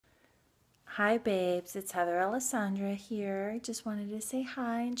Hi, babes. It's Heather Alessandra here. Just wanted to say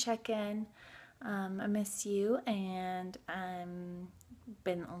hi and check in. I miss you, and I'm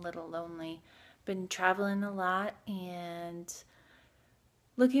been a little lonely. Been traveling a lot and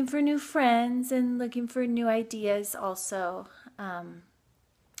looking for new friends and looking for new ideas. Also, um,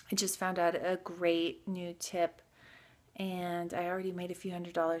 I just found out a great new tip, and I already made a few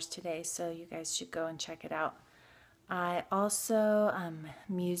 $100s today. So you guys should go and check it out. I also,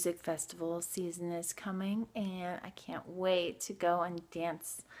 music festival season is coming, and I can't wait to go and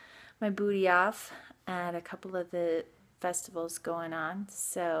dance my booty off at a couple of the festivals going on.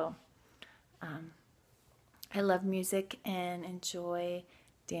 So I love music and enjoy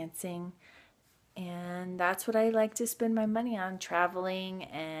dancing, and that's what I like to spend my money on, traveling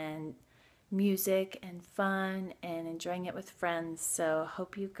and music and fun and enjoying it with friends. So,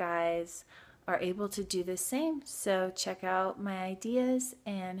 hope you guys are able to do the same. So, check out my ideas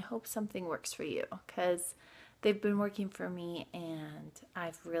and hope something works for you because they've been working for me, and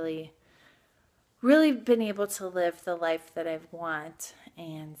I've really been able to live the life that I want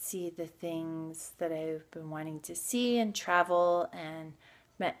and see the things that I've been wanting to see and travel and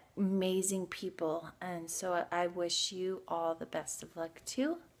met amazing people. And so I wish you all the best of luck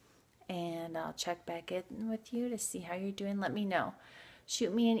too. And I'll check back in with you to see how you're doing. Let me know.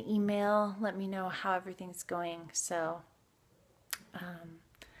 Shoot me an email. Let me know how everything's going. So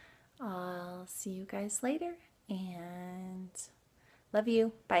I'll see you guys later and love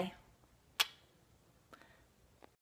you. Bye.